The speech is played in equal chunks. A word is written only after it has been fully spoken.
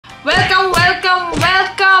Welcome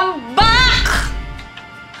back!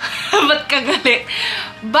 Ba't ka galit?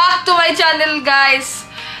 Back to my channel, guys.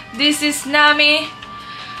 This is Nami.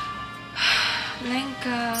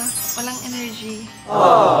 Lenka. Walang energy.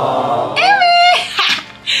 Amy!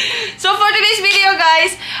 So, for today's video,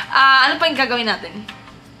 guys, ano pa yung gagawin natin?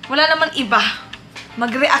 Wala naman iba.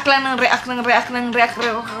 Mag-react lang ng react.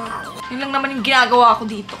 Yun lang naman yung ginagawa ko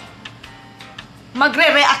dito.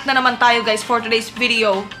 Magre-react na naman tayo, guys, for today's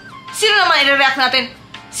video. Sino naman i-react natin?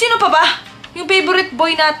 Sino pa ba? Yung favorite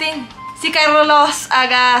boy natin. Si Carlos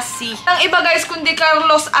Agassi. Ang iba, guys, kundi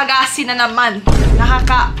Carlos Agassi na naman.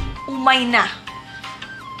 Nakaka-umay na.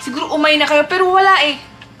 Siguro umay na kayo, pero wala eh.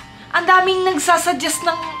 Ang daming nagsasuggest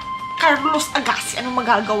ng Carlos Agassi. Anong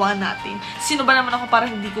magagawa natin? Sino ba naman ako para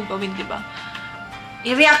hindi ko gawin, diba?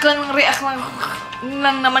 I-react lang ng react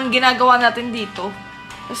lang naman ginagawa natin dito.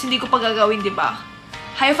 Tapos hindi ko pa gagawin, diba?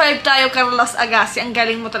 High five tayo, Carlos Agassi. Ang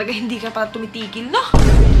galing mo talaga. Hindi ka pa tumitigil, no?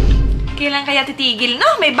 Kailan kaya titigil,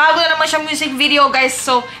 no? May bago na naman siyang music video, guys.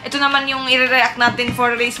 So, ito naman yung i-react natin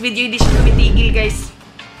for today's video. Hindi siya tumitigil, guys.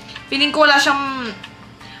 Feeling ko wala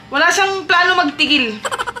siyang plano magtigil.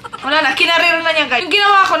 Wala na. Kinarir na niya, guys. Yung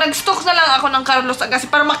ginawa ko, nag-stalk na lang ako ng Carlos Agassi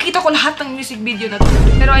para makita ko lahat ng music video na to.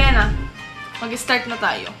 Pero ayan na. Mag-start na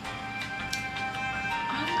tayo.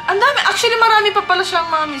 Ang dami. Actually, marami pa pala siyang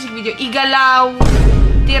mga music video. Igalaw,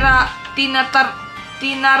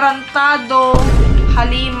 Tinarantado,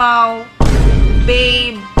 Halimaw,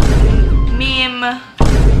 Babe, Meme.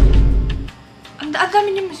 Ang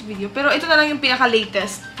dami niya music video. Pero ito na lang yung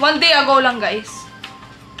pinaka-latest. 1 day ago lang, guys.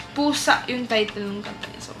 Pusa yung title ng kanta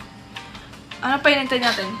niya. So, ano pa hinintay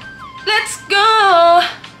natin? Let's go!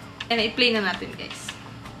 Yan, i-play na natin, guys.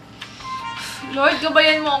 Lord,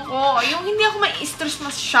 gabayan mo ako. Yung hindi ako ma-stress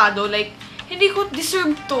masyado. Like, hindi ko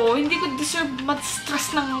deserve to. Hindi ko deserve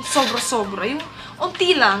ma-stress ng sobra-sobra. Yung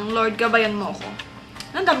unti lang, Lord, gabayan mo ako.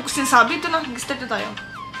 Ang dami ko sinasabi. Ito na, nag-start na tayo.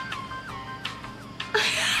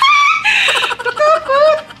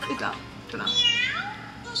 Katakot! Wait lang. Ito lang.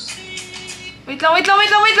 Wait lang.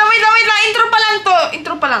 Intro pa lang to.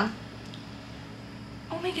 Intro pa lang.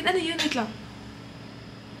 Oh my God, ano yun? Wait lang.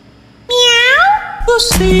 Meow!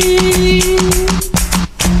 Pussy!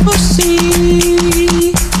 Pussy!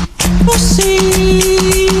 Pussy!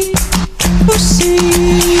 Pussy!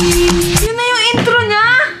 Yun na yung intro niya!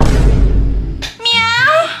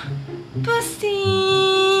 Meow! Pussy!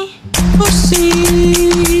 Pussy!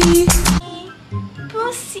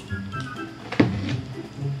 Pussy!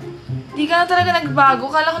 Di ka na talaga nagbago.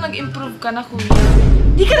 Kala ko nag-improve ka na, kuya.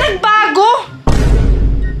 Di ka nagbago!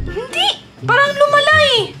 Hindi! Parang lumala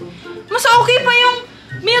eh! Mas okay pa yung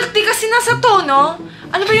milk tea kasi nasa tono.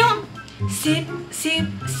 Ano ba yung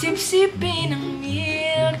sipin ng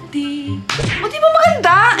milk tea? O, di ba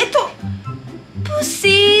maganda? Ito.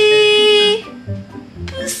 Pussy.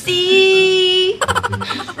 Pussy.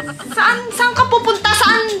 Saan ka pupunta?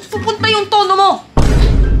 Saan pupunta yung tono mo?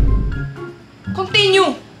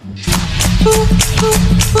 Continue.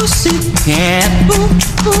 Pussycat.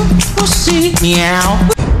 Pussy. Meow.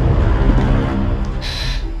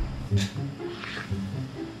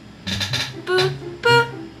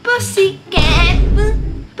 Pussycat,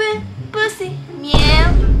 pussy,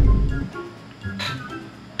 meow.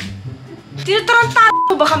 Tinatarantado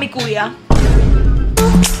mo ba kami, kuya?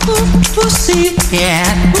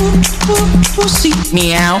 Pussycat, pussy,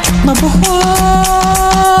 meow.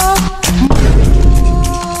 Mabuhok.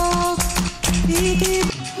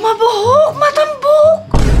 Mabuhok, matambok.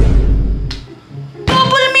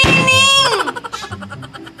 Double meaning.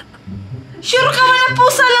 Sure ka man na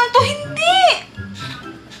pusa lang to, hindi.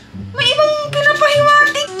 May ibang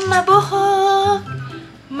pinapahiwatig. Mabuhok.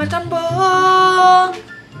 Matambok.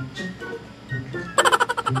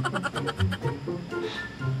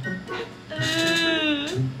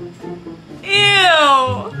 Ew.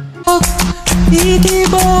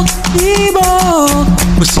 Titibok.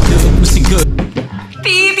 Pussy good.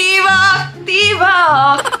 Titibok.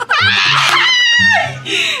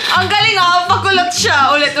 Ang galing ah. Pakulot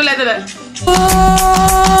siya. Ulit.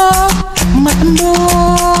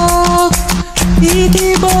 Matambok.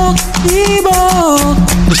 Titibok.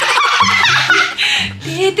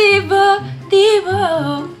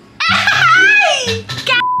 Ay!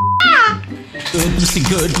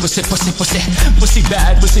 Good, pussy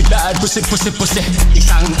bad, pussy.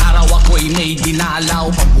 Isang araw ako'y may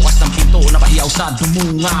dinalaw. Pagbukas ng pinto, napahiyaw sa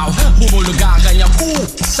dumungaw. Bumulog ang kanyang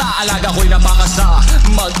sa alaga ko'y napakasa.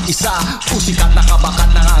 Mag-isa, Pussycat,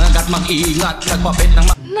 nakabakat, nangangagat, mag-iingat. Nagpapit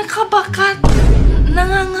ng nakabakat,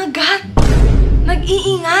 nangangagat,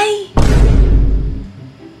 nag-iingay.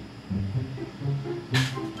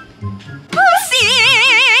 Pussy!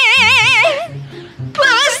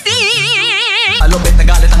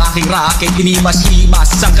 aking racket.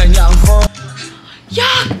 Hinimas-himas ang kanyang fur.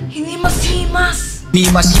 Yak! Hinimas-himas.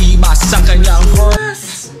 Hinimas-himas ang kanyang fur.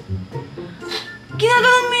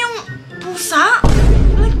 Ginagalan mo yung pusa?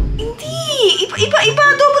 Like, hindi. Iba.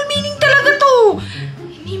 Double meaning talaga to.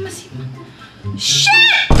 Hinimas-himas.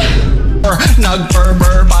 Shit!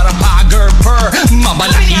 Nag-purr-purr parang pagger-purr.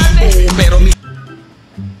 Mabalahibo pero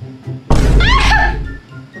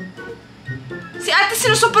Si ate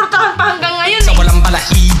sinusuportahan pa hanggang ngayon sa walang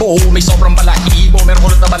balahibo, may sobrang balahibo. Meron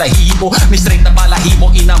kulot na balahibo, may straight na balahibo.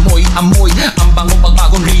 Inamoy-amoy ang bango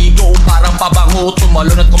pagbagong ligo. Parang pabango,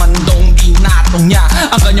 tumalon at kumandong. Pinatong niya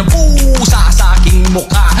ang kanyang pusa sa aking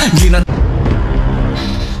mukha.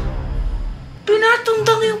 Pinatong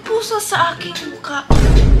daw yung pusa sa aking mukha.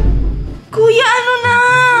 Kuya, ano na?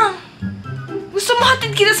 Gusto mo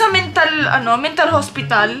hatid kita sa mental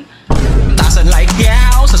hospital? Tasan like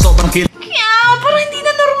yaw sa sobrang kill. Kaya, parang hindi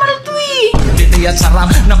na normal to eh. Titi at sarap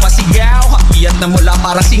na pasigaw. Hakiyat na mula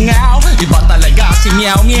para singaw. Iba talaga si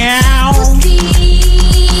Meow Meow.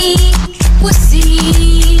 Pussy,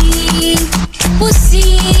 pussy,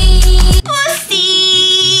 Pussy!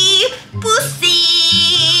 Pussy!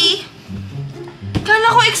 Kala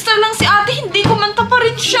ko extra lang si ate, hindi kumanta pa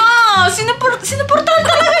rin siya. Sinuportahan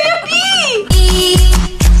talaga yan, B!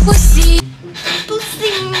 pussy, Pussy!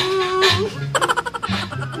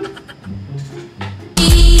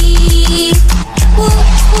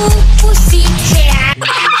 pussycat.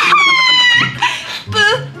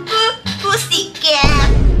 Pussycat!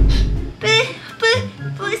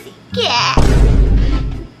 Pussycat!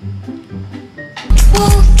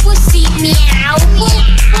 Pussy meow,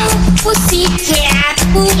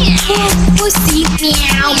 pussycat, pussy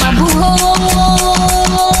meow,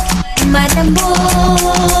 mabuhok,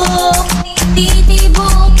 madambok,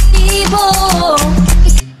 titibok, tibok.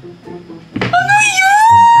 Ano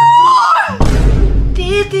yun?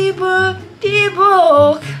 Titibok,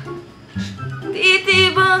 tibok.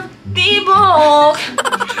 Titibok, tibok.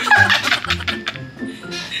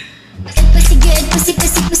 Pussy good, pussy,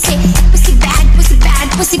 pussy, pussy, pussy bad, pussy bad,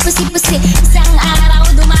 pussy, pussy, pussy. Isang araw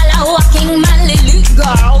dumalaw aking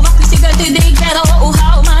maliligaw. Makusigal today pero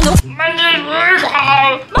uhaw manok.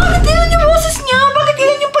 Bakit ganun yung boses niya? Bakit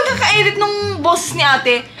ganun yung pagkaka-edit ng boses ni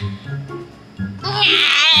ate?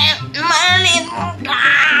 Malit ka.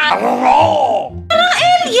 Parang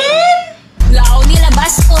alien. Lao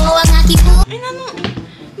nilabas ko ang aking po. Ay,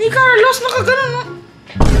 ni Carlos, nakaganon, no?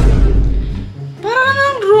 Parang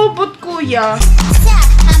ng robot, kuya.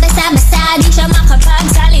 Basa-basa, di siya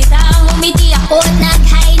makapagsalita. Umiti ako at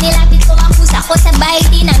nag-hi. Nilapit ko ang pusa ko sabay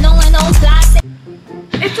tinanong-anong klase.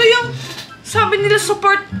 Ito yung, sabi nila,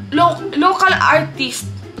 support local artist.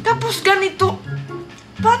 Tapos ganito.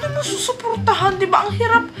 Paano mo susuportahan? Diba? Ang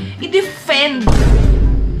hirap i-defend.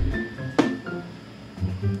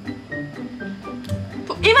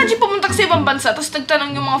 Imagine pumunta ka sa ibang bansa, tapos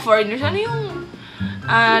nagtanong yung mga foreigners, ano yung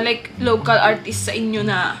like local artist sa inyo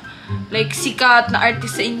na like sikat na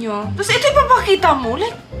artist sa inyo. Tapos ito ipapakita mo,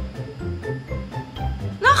 like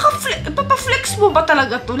papaflex mo ba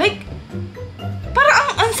talaga to? Like parang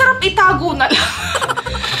ang sarap itago na lang.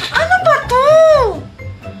 Ano ba to?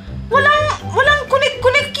 Walang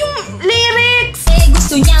connect yung lyrics.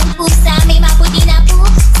 Gusto niyang pusa, may maputi na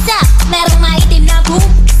pusa. Merong maitim na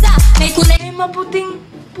pusa. May kulay May maputing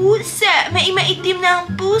pusa. May maitim na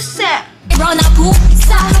pusa. brown na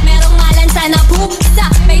pusa. Merong malansa na pusa.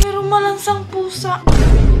 Merong malansang pusa.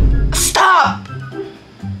 Stop!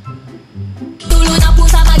 Tulo na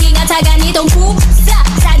pusa, mag-ingat sa ganitong pusa.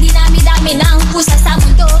 Sa dinami-dami ng pusa sa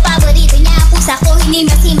mundo. Paborito niya pusa ko, hindi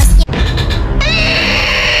masimas niya.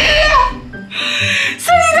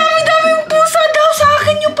 Sa dami-dami yung pusa daw. Sa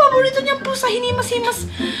akin yung paborito niyang pusa, hinimas-himas.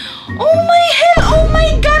 Oh my hell! Oh my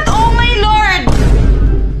God! Oh my Lord!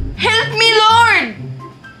 Help me, Lord!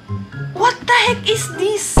 What the heck is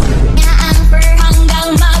this? Nga ang fur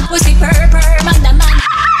hanggang mag-pussy purr-purr magdamag.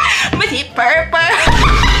 Pussy purr-purr.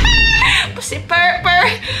 Pussy purr-purr.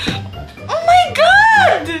 Oh my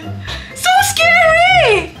God! So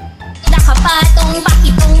scary! Nakapatong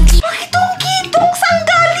pakitong Pakitong-kitong, saan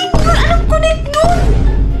galing yun? Anong connect nun?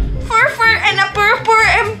 Fur-fur and a purr-purr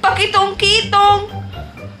and pakitong-kitong.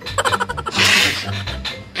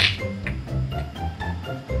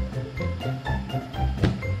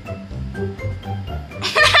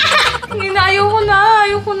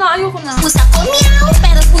 Ayoko na. pusa ko meow.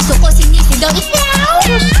 Pero puso ko sinisigaw ikaw.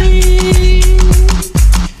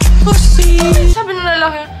 Pussy, Sabi ng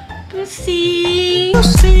lalaki, Pussy.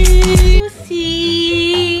 pussy, Pussy.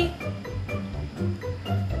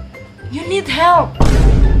 You need help.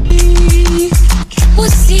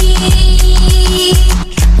 Pussy,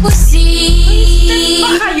 pussy.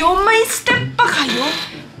 Ba kayo?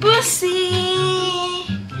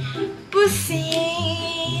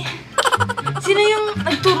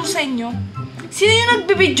 Sino yung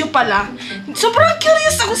nagbe-video pala? Sobrang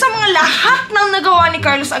curious ako sa mga lahat ng nagawa ni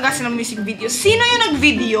Carlos Agassi ng music video. Sino yung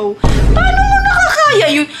nag-video? Paano mo nakakaya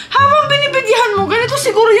yun? Habang binibidyohan mo, ganito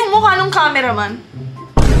siguro yung mukha ng cameraman.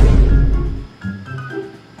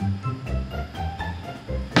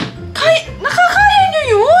 Nakakaya nyo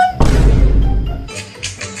yun?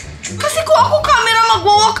 Kasi kung ako camera,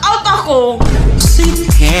 mag-walk out ako.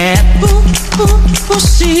 Pussycat,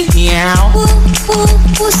 pussy, meow.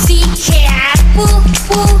 Pussycat,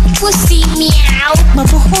 pussy meow.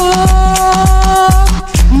 Mabuhok,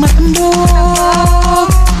 matambok.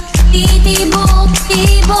 Titibok,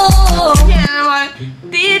 tibok. Yan naman.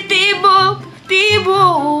 Titibok,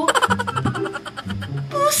 tibok.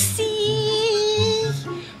 Pussy.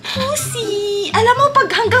 Alam mo,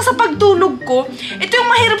 hanggang sa pagtulog ko, ito yung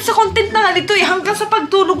mahirap sa content na ganito eh. Hanggang sa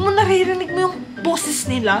pagtulog mo, naririnig mo yung boses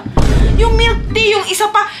nila. Yung milk tea, yung isa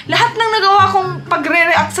pa, lahat ng nagawa kong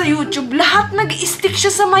pagre-react sa YouTube, lahat nag-stick siya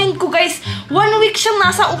sa mind ko, guys. 1 week siyang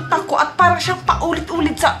nasa utak ko at parang siyang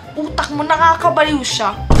paulit-ulit sa utak mo. Nakakabaliw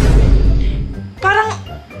siya. Parang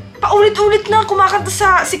paulit-ulit na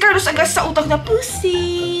kumakanta si Carlos Agassi sa utak na,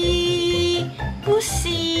 Pussy,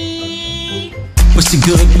 Pussy. Pussy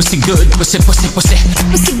good, pussy good, pussy, pussy, pussy.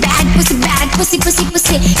 Pussy bad, pussy bad, pussy, pussy,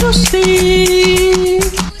 pussy. Pussy.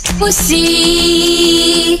 Pussy.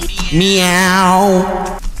 Meow.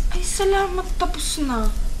 Ay, salamat. Tapos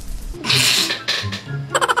na.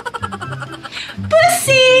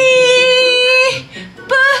 Pussy!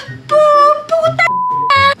 Puta!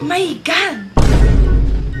 My God!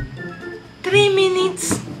 3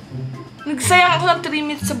 minutes. Nagsayang ako ng 3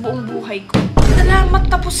 minutes sa buong buhay ko. Salamat.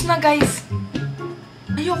 Tapos na, guys.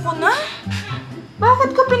 Ayoko na.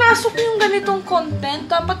 Bakit ko pinasok yung ganitong content?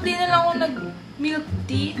 Dapat di na lang ako nag-milk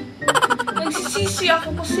tea. Nagsisisi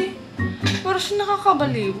ako kasi parang siya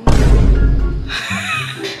nakakabaliw.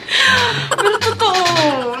 Pero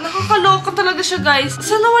totoo, nakakaloka talaga siya, guys.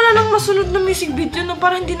 Sana wala nang masunod na music video na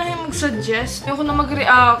parang hindi na kayo mag-suggest. Ayoko na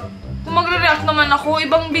mag-react. Kung magre-react naman ako,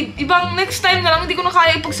 ibang next time na lang, hindi ko na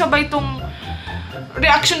kaya ipagsabay tong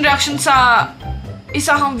reaction sa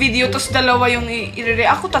isang video, tapos dalawa yung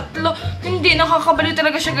i-react ko, 3. Hindi, nakakabaliw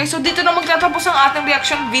talaga siya, guys. So, dito na magtatapos ang ating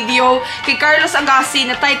reaction video kay Carlos Agassi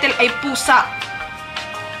na title ay Pusa.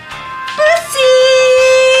 Pussy!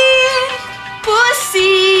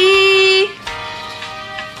 Pussy!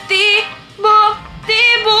 Tibok!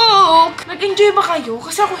 Tibok! Nag-enjoy ba kayo?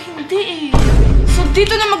 Kasi ako hindi eh. So,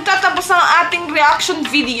 dito na magtatapos ang ating reaction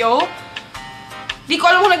video. Di ko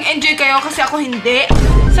alam kung nag-enjoy kayo kasi ako hindi.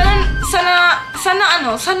 Sana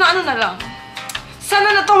ano na lang.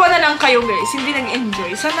 Sana natawa na lang kayo, guys. Hindi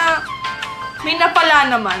nag-enjoy. Sana may napala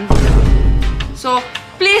naman. So,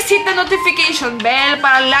 please hit the notification bell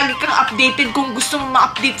para lagi kang updated kung gusto mo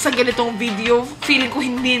ma-update sa ganitong video. Feeling ko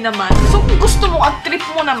hindi naman. So, kung gusto mo at trip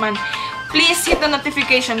mo naman, please hit the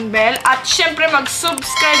notification bell. At syempre,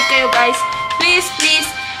 mag-subscribe kayo, guys. Please,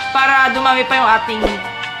 para dumami pa yung ating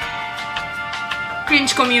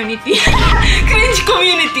cringe community. Cringe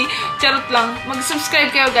community. Charot lang.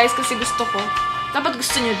 Mag-subscribe kayo, guys, kasi gusto ko. Dapat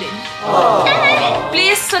gusto nyo din.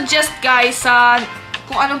 Please suggest, guys,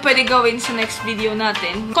 kung anong pwede gawin sa next video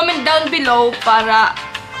natin. Comment down below para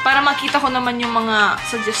makita ko naman yung mga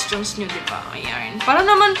suggestions nyo, diba? Ayan. Para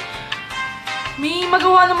naman may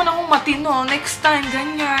magawa naman akong matino next time,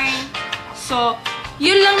 ganyan. So,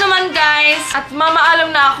 yun lang naman, guys. At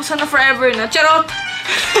mamaalam na ako, sana forever na. Charot!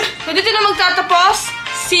 So, dito na magtatapos.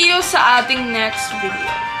 See you sa ating next video.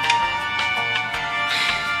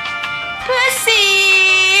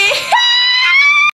 Pussy!